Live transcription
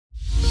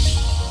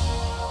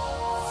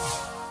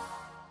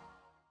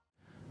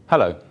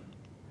Hello.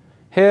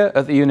 Here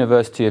at the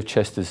University of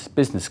Chester's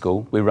Business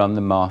School, we run the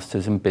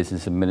Masters in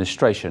Business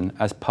Administration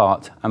as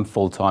part and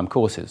full-time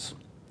courses.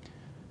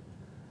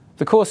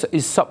 The course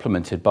is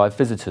supplemented by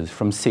visitors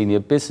from senior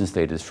business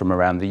leaders from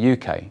around the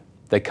UK.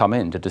 They come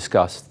in to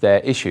discuss their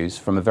issues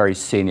from a very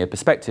senior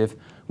perspective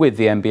with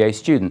the MBA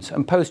students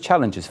and pose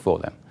challenges for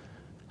them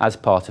as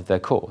part of their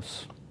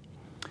course.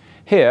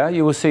 Here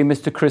you will see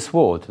Mr. Chris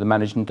Ward, the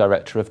Managing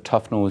Director of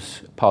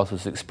Tuffnells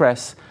Parcels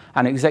Express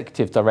and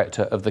Executive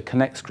Director of the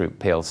Connect Group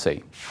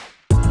PLC.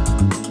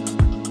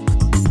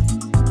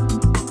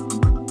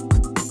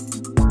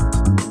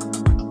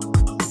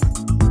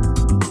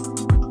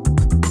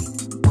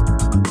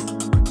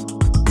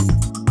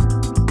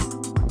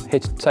 Here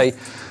today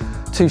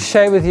to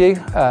share with you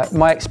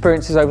my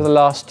experiences over the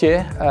last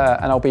year,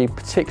 and I'll be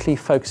particularly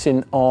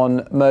focusing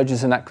on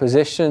mergers and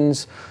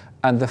acquisitions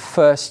and the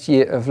first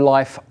year of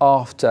life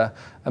after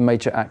a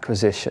major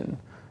acquisition.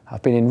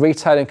 I've been in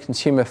retail and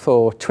consumer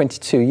for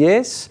 22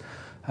 years.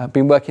 I've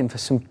been working for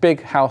some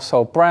big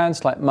household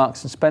brands like Marks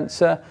 &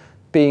 Spencer,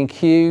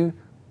 B&Q,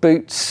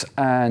 Boots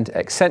and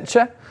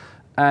Accenture,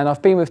 and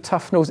I've been with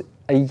Tuffnells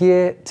a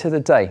year to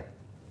the day.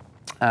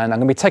 And I'm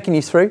going to be taking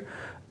you through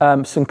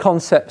some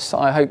concepts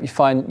I hope you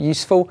find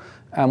useful,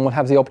 and we'll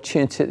have the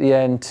opportunity at the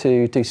end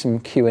to do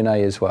some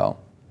Q&A as well.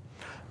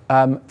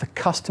 The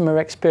customer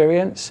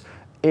experience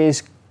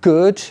is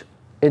good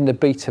in the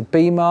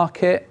B2B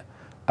market.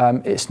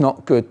 It's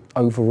not good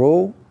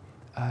overall.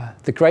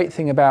 The great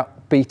thing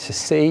about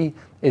B2C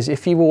is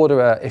if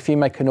you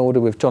make an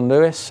order with John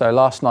Lewis. So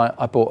last night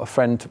I bought a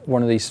friend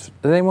one of these.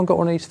 Has anyone got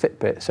one of these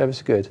Fitbit?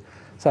 Service good.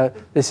 So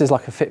this is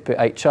like a Fitbit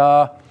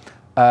HR.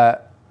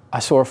 I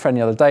saw a friend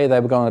the other day. They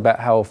were going on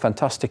about how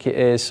fantastic it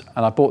is,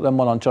 and I bought them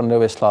one on John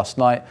Lewis last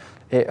night.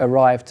 It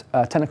arrived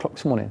 10 o'clock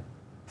this morning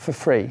for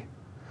free.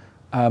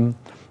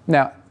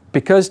 Now,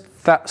 because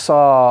that's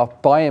our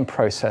buying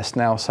process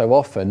now so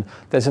often,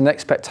 there's an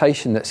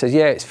expectation that says,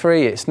 yeah, it's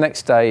free, it's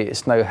next day,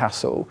 it's no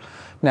hassle.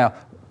 Now,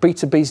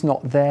 B2B's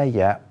not there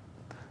yet,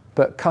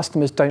 but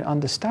customers don't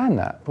understand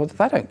that. Well,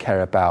 they don't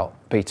care about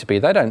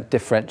B2B. They don't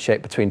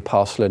differentiate between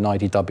parcel and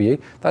IDW.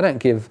 They don't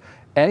give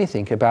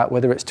anything about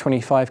whether it's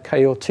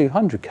 25k or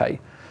 200k.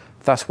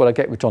 That's what I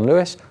get with John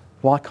Lewis.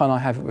 Why can't I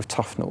have it with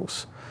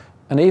Tuffnells?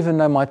 And even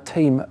though my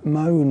team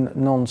moan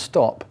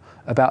non-stop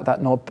about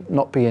that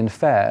not being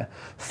fair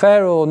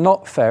or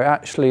not fair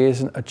actually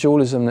isn't a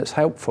dualism that's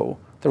helpful.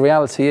 The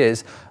reality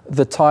is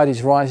the tide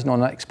is rising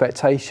on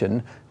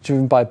expectation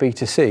driven by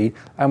B2C,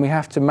 and we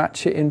have to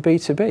match it in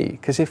B2B,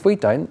 because if we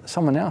don't,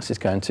 someone else is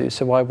going to,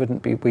 so why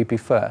wouldn't we be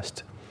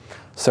first?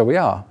 So we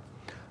are.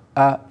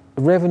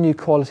 Revenue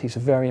quality is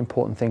a very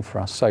important thing for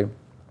us. So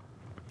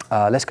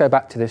let's go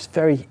back to this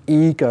very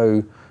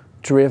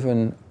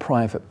ego-driven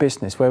private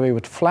business where we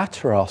would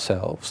flatter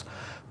ourselves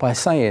by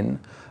saying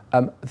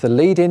the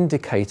lead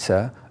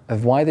indicator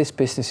of why this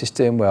business is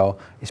doing well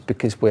is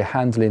because we're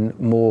handling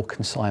more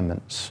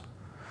consignments.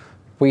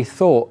 We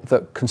thought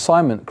that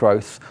consignment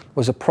growth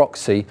was a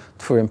proxy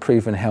for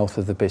improving health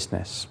of the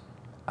business.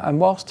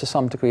 And whilst to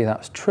some degree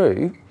that's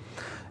true,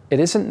 it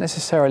isn't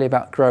necessarily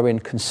about growing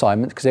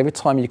consignment, because every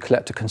time you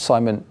collect a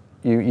consignment,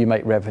 you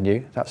make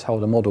revenue. That's how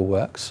the model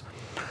works.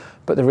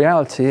 But the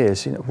reality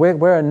is,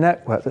 we're a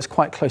network that's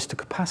quite close to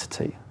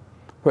capacity.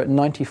 We're at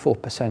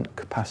 94%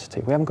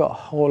 capacity. We haven't got a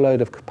whole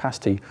load of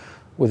capacity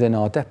within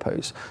our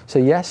depots. So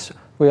yes,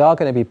 we are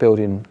going to be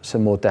building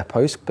some more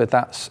depots, but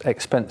that's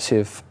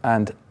expensive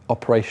and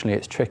operationally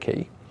it's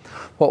tricky.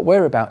 What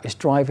we're about is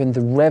driving the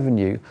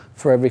revenue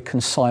for every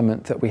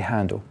consignment that we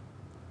handle.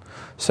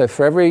 So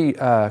for every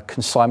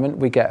consignment,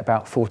 we get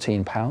about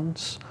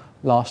 £14.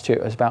 Last year,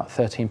 it was about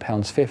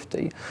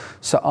 £13.50.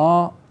 So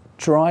our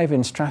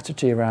driving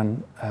strategy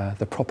around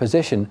the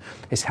proposition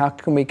is how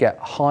can we get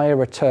higher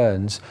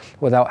returns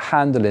without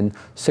handling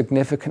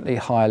significantly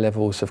higher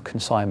levels of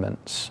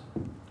consignments.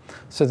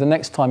 So the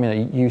next time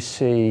you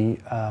see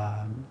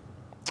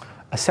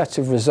a set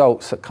of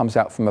results that comes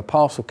out from a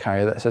parcel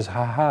carrier that says,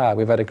 ha,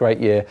 we've had a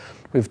great year,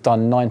 we've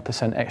done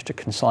 9% extra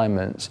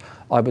consignments,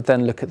 I would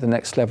then look at the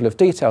next level of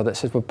detail that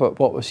says, well, but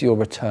what was your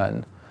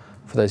return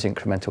for those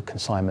incremental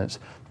consignments?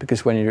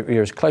 Because when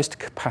you're as close to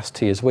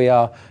capacity as we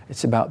are,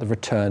 it's about the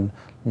return,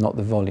 not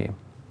the volume.